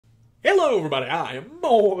Hello everybody, I am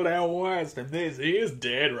Moldy and this is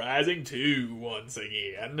Dead Rising 2 once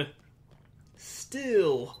again.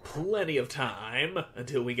 Still plenty of time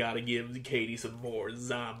until we gotta give Katie some more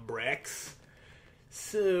Zombrex.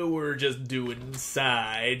 So we're just doing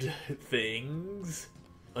side things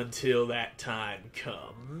until that time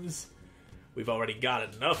comes. We've already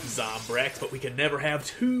got enough Zombrex, but we can never have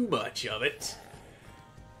too much of it.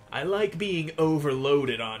 I like being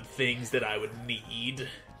overloaded on things that I would need.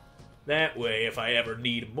 That way, if I ever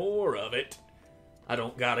need more of it, I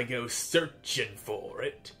don't gotta go searching for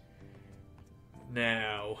it.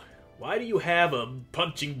 Now, why do you have a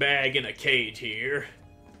punching bag in a cage here?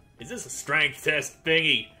 Is this a strength test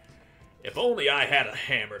thingy? If only I had a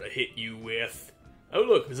hammer to hit you with. Oh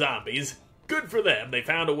look, zombies. Good for them, they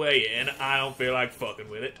found a way in. I don't feel like fucking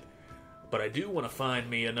with it. But I do want to find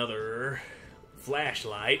me another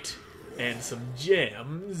flashlight and some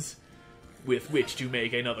gems with which to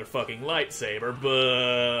make another fucking lightsaber,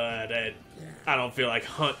 but I don't feel like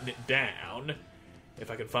hunting it down. If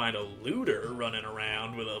I can find a looter running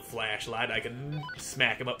around with a flashlight, I can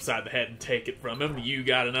smack him upside the head and take it from him. You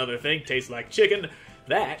got another thing, tastes like chicken.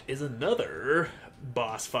 That is another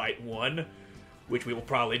boss fight one, which we will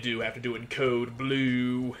probably do after doing Code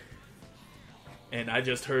Blue. And I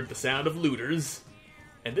just heard the sound of looters,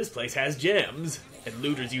 and this place has gems, and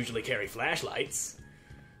looters usually carry flashlights.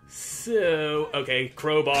 So, okay,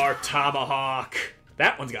 crowbar, tomahawk.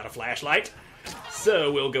 That one's got a flashlight.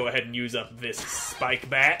 So we'll go ahead and use up this spike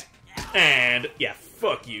bat. And, yeah,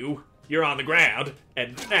 fuck you. You're on the ground,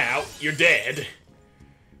 and now you're dead.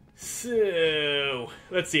 So,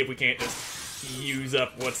 let's see if we can't just use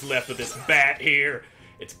up what's left of this bat here.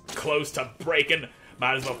 It's close to breaking.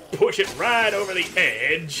 Might as well push it right over the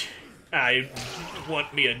edge. I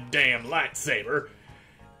want me a damn lightsaber.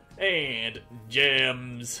 And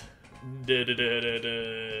gems. Where'd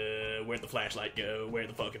the flashlight go? Where'd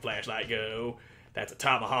the fucking flashlight go? That's a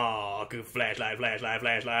tomahawk. Flashlight, flashlight,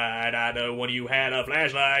 flashlight. I know one of you had a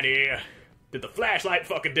flashlight here. Did the flashlight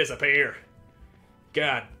fucking disappear?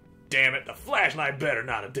 God damn it, the flashlight better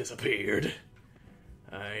not have disappeared.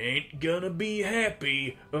 I ain't gonna be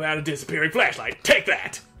happy without a disappearing flashlight. Take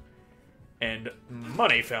that! And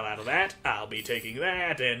money fell out of that. I'll be taking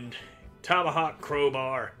that, and tomahawk,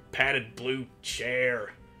 crowbar, padded blue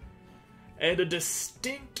chair, and a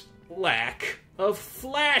distinct lack of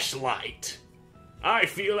flashlight. I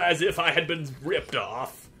feel as if I had been ripped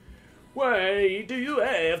off. Why do you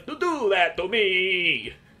have to do that to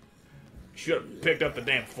me? Should have picked up the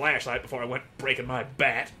damn flashlight before I went breaking my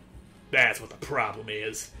bat. That's what the problem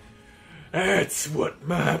is. That's what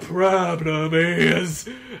my problem is.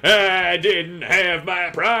 I didn't have my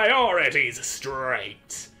priorities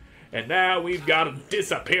straight. And now we've got a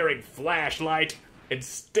disappearing flashlight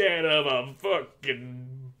instead of a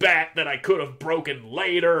fucking bat that I could have broken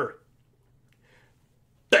later.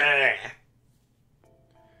 Bah.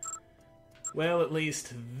 Well, at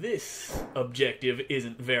least this objective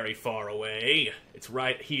isn't very far away. It's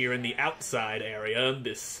right here in the outside area,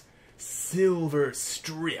 this silver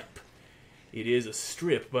strip. It is a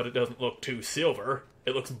strip, but it doesn't look too silver.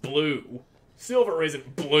 It looks blue. Silver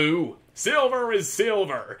isn't blue. Silver is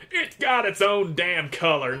silver. It's got its own damn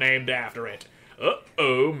color named after it.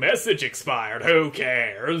 Uh-oh, message expired. Who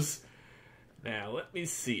cares? Now, let me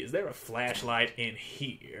see. Is there a flashlight in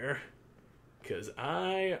here? Because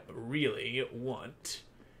I really want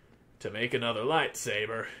to make another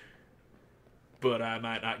lightsaber. But I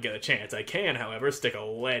might not get a chance. I can, however, stick a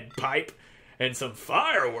lead pipe and some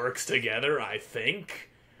fireworks together, I think.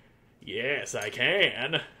 Yes, I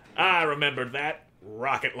can. I remembered that.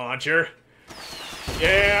 Rocket launcher.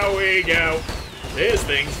 There we go. This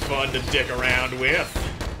thing's fun to dick around with.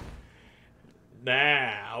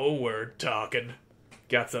 Now we're talking.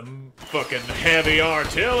 Got some fucking heavy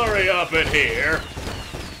artillery up in here.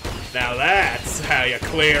 Now that's how you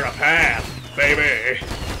clear a path, baby.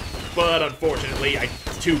 But unfortunately,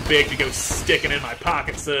 it's too big to go sticking in my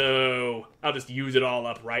pocket, so I'll just use it all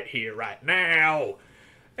up right here, right now.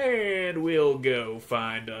 And we'll go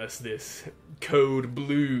find us this Code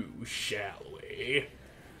Blue, shall we?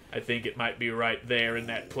 I think it might be right there in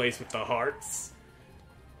that place with the hearts.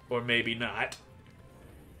 Or maybe not.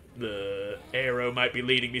 The arrow might be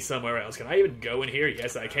leading me somewhere else. Can I even go in here?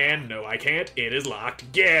 Yes, I can. No, I can't. It is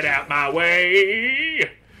locked. Get out my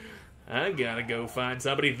way! I gotta go find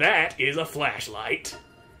somebody. That is a flashlight.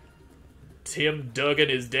 Tim Duggan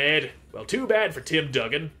is dead. Well, too bad for Tim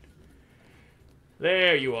Duggan.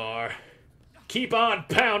 There you are. Keep on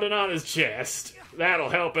pounding on his chest. That'll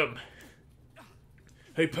help him.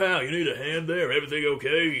 Hey, pal, you need a hand there? Everything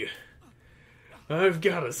okay? I've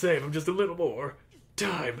gotta save him just a little more.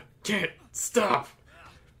 time can't stop.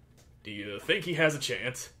 Do you think he has a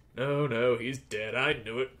chance? No, he's dead. I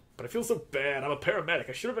knew it. But I feel so bad. I'm a paramedic.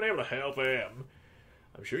 I should have been able to help him.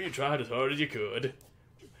 I'm sure you tried as hard as you could.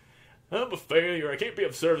 I'm a failure. I can't be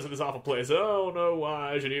of service in this awful place. I don't know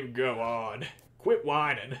why I should even go on. Quit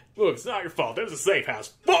whining. Look, it's not your fault. There's a safe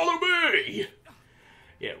house. Follow me!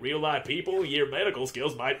 Yeah, real life people, your medical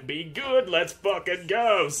skills might be good. Let's fucking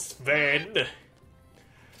go, Sven.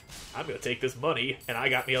 I'm gonna take this money, and I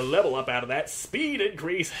got me a level up out of that. Speed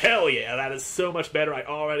increase, hell yeah, that is so much better. I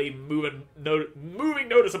already moving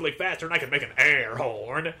noticeably faster, and I can make an air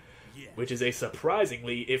horn, which is a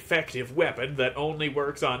surprisingly effective weapon that only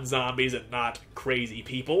works on zombies and not crazy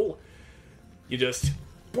people. You just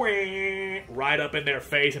right up in their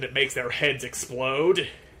face, and it makes their heads explode,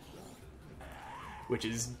 which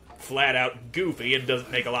is flat out goofy and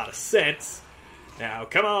doesn't make a lot of sense. Now,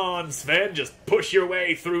 come on, Sven, just push your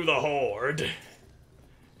way through the horde.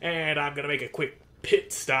 And I'm gonna make a quick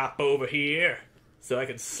pit stop over here so I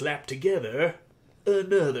can slap together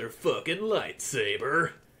another fucking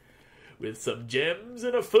lightsaber. With some gems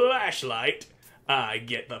and a flashlight, I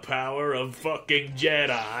get the power of fucking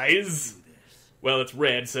Jedis. Well, it's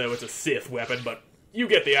red, so it's a Sith weapon, but you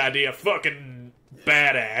get the idea. Fucking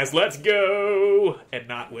badass. Let's go! And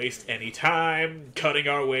not waste any time cutting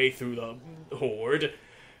our way through the horde.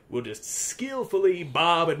 We'll just skillfully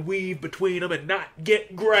bob and weave between them and not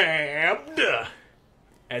get grabbed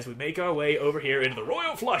as we make our way over here into the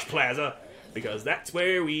Royal Flush Plaza, because that's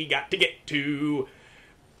where we got to get to.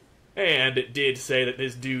 And it did say that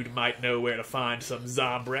this dude might know where to find some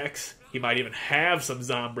Zombrex. He might even have some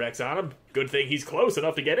Zombrex on him. Good thing he's close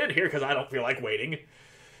enough to get in here, because I don't feel like waiting.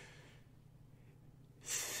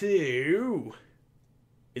 So,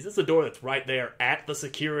 is this the door that's right there at the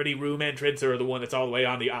security room entrance, or the one that's all the way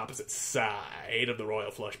on the opposite side of the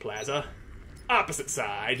Royal Flush Plaza? Opposite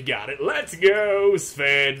side, got it. Let's go,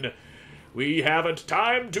 Sven. We haven't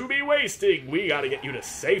time to be wasting. We gotta get you to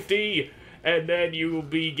safety, and then you'll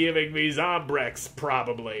be giving me Zombrex,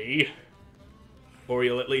 probably. Or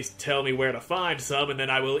you'll at least tell me where to find some, and then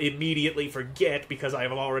I will immediately forget because I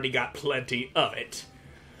have already got plenty of it.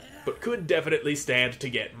 But could definitely stand to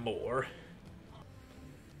get more.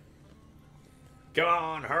 Come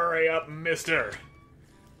on, hurry up, mister.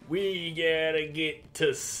 We gotta get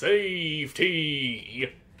to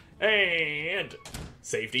safety. And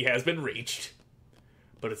safety has been reached.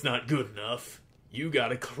 But it's not good enough. You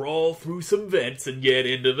gotta crawl through some vents and get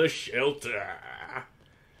into the shelter.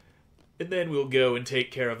 And then we'll go and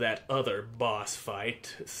take care of that other boss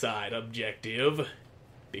fight side objective,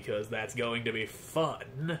 because that's going to be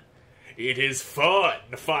fun. It is fun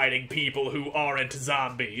fighting people who aren't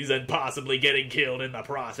zombies and possibly getting killed in the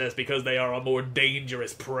process because they are a more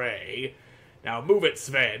dangerous prey. Now move it,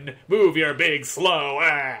 Sven. Move your big slow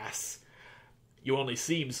ass. You only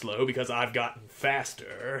seem slow because I've gotten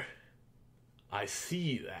faster. I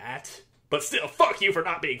see that. But still, fuck you for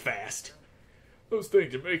not being fast. Those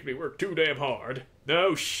things are making me work too damn hard.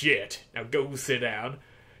 No shit. Now go sit down.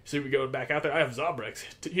 See me going back out there? I have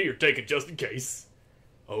Zombrex. Here, take it just in case.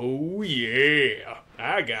 Oh yeah.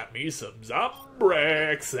 I got me some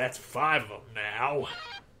Zombrex. That's 5 of them now.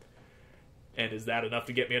 And is that enough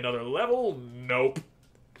to get me another level? Nope.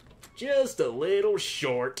 Just a little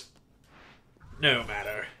short. No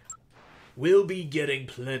matter. We'll be getting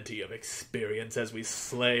plenty of experience as we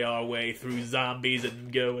slay our way through zombies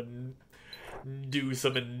and go and do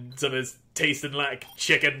some is tasting like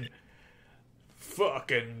chicken.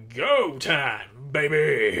 Fucking go time,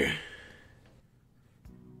 baby!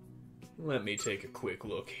 Let me take a quick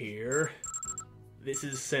look here. This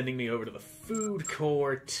is sending me over to the food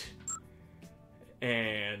court.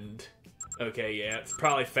 And okay, yeah, it's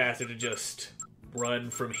probably faster to just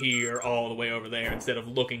run from here all the way over there instead of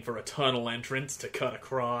looking for a tunnel entrance to cut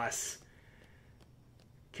across.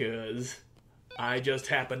 'Cause I just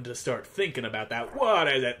happened to start thinking about that. What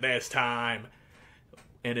is it this time?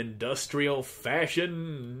 An industrial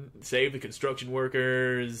fashion? Save the construction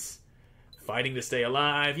workers? Fighting to stay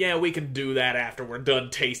alive? Yeah, we can do that after we're done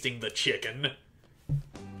tasting the chicken.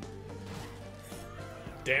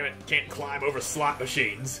 Damn it, can't climb over slot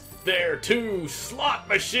machines. They're too slot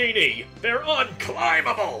machiney. They're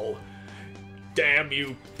unclimbable. Damn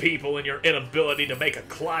you people and your inability to make a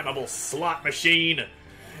climbable slot machine.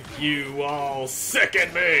 You all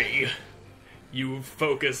sicken me. You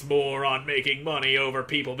focus more on making money over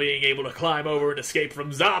people being able to climb over and escape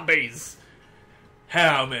from zombies.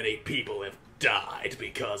 How many people have died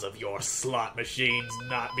because of your slot machines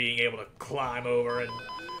not being able to climb over? And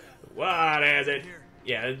what is it?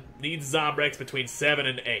 Yeah, it needs Zombrex between 7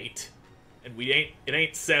 and 8. And it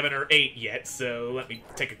ain't 7 or 8 yet, so let me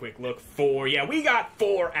take a quick look. 4, yeah, we got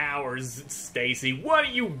 4 hours, Stacy. What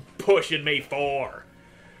are you pushing me for?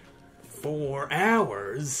 4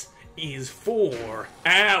 hours is 4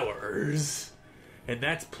 hours. And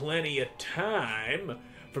that's plenty of time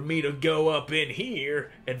for me to go up in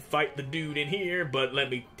here and fight the dude in here. But let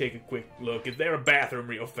me take a quick look. Is there a bathroom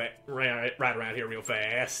right around here real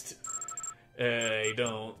fast? I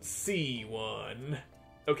don't see one.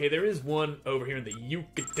 Okay, there is one over here in the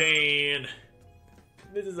Yucatan.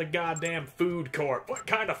 This is a goddamn food court. What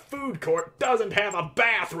kind of food court doesn't have a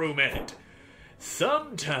bathroom in it?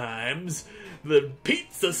 Sometimes the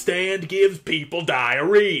pizza stand gives people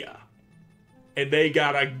diarrhea. And they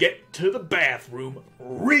gotta get to the bathroom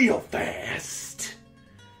real fast.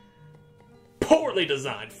 Poorly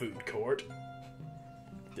designed food court.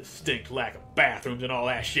 Distinct lack of bathrooms and all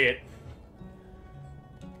that shit.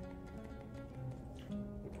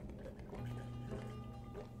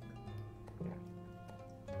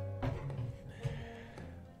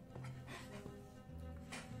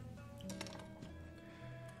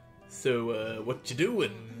 So, what you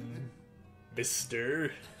doing,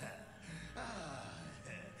 mister?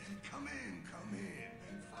 Come in.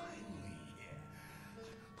 Finally.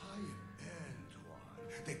 I am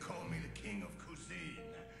Antoine. They call me the king of cuisine.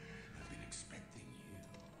 I've been expecting you.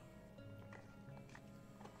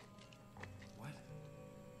 What?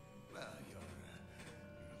 Well, you're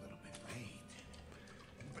a little bit late.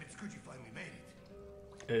 But it's good you finally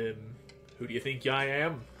made it. Who do you think I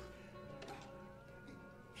am?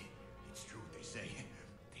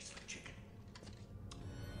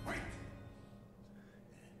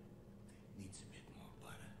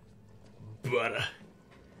 Butter.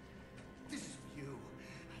 This is for you.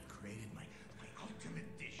 I've created my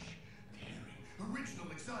ultimate dish. Daring,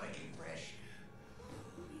 original, exotic, and fresh.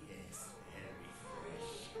 Oh, yes, very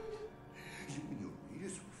fresh. You and your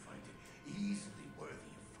readers will find it easily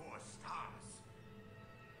worthy of 4 stars.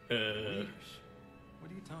 Readers?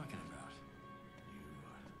 What are you talking about? You're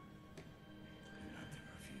not the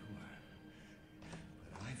reviewer.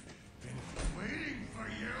 But I've been waiting for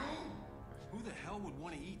you. Who the hell would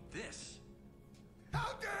want to eat this?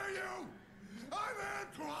 How dare you! I'm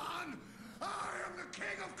Antoine! I am the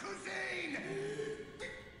king of cuisine!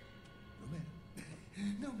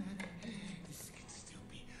 No matter. This can still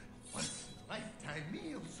be a once-in-a-lifetime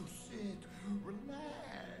meal, so sit,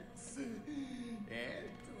 relax.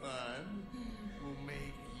 Antoine will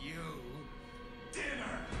make you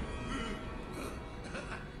dinner!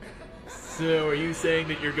 So, are you saying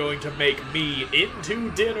that you're going to make me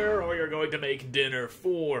into dinner, or you're going to make dinner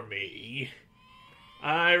for me?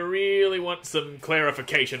 I really want some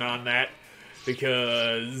clarification on that,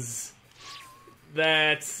 because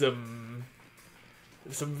that's some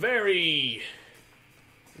very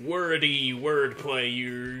wordy wordplay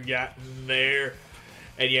you got in there.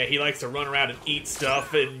 And yeah, he likes to run around and eat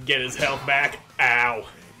stuff and get his health back. Ow.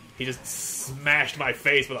 He just smashed my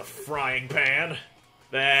face with a frying pan.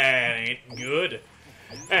 That ain't good.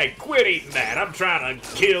 Hey, quit eating that. I'm trying to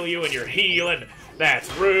kill you and you're healing.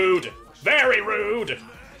 That's rude. Very rude!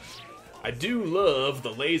 I do love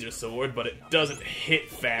the laser sword, but it doesn't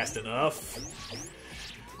hit fast enough.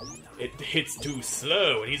 It hits too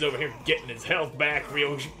slow, and he's over here getting his health back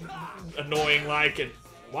real annoying-like, and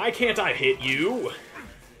why can't I hit you?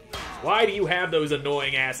 Why do you have those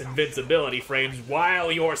annoying-ass invincibility frames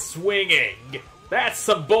while you're swinging? That's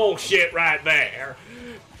some bullshit right there.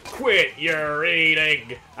 Quit your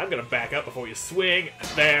eating. I'm gonna back up before you swing.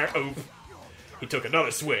 There. Oop. He took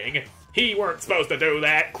another swing. He weren't supposed to do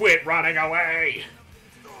that. Quit running away.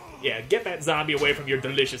 Yeah, get that zombie away from your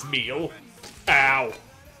delicious meal. Ow.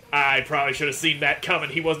 I probably should have seen that coming.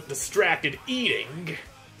 He wasn't distracted eating.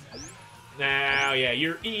 Now, yeah,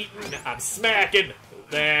 you're eating. I'm smacking.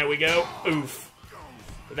 There we go. Oof.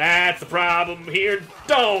 That's the problem here.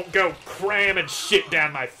 Don't go cramming shit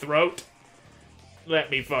down my throat.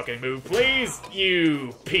 Let me fucking move, please.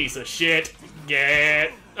 You piece of shit.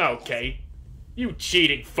 Get... Okay. You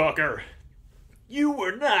cheating fucker. You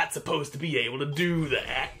were not supposed to be able to do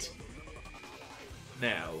that.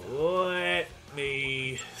 Now, let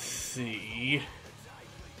me see.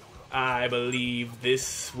 I believe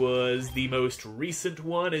this was the most recent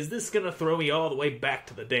one. Is this gonna throw me all the way back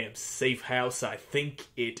to the damn safe house? I think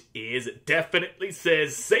it is. It definitely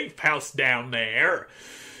says safe house down there.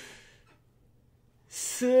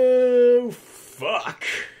 So, fuck.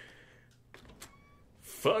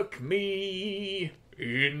 Fuck me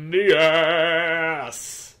in the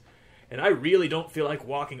ass. And I really don't feel like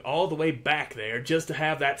walking all the way back there just to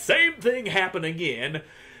have that same thing happen again.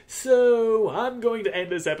 So, I'm going to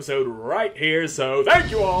end this episode right here, so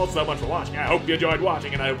thank you all so much for watching. I hope you enjoyed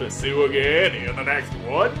watching, and I hope to see you again in the next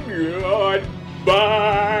one.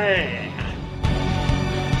 Goodbye!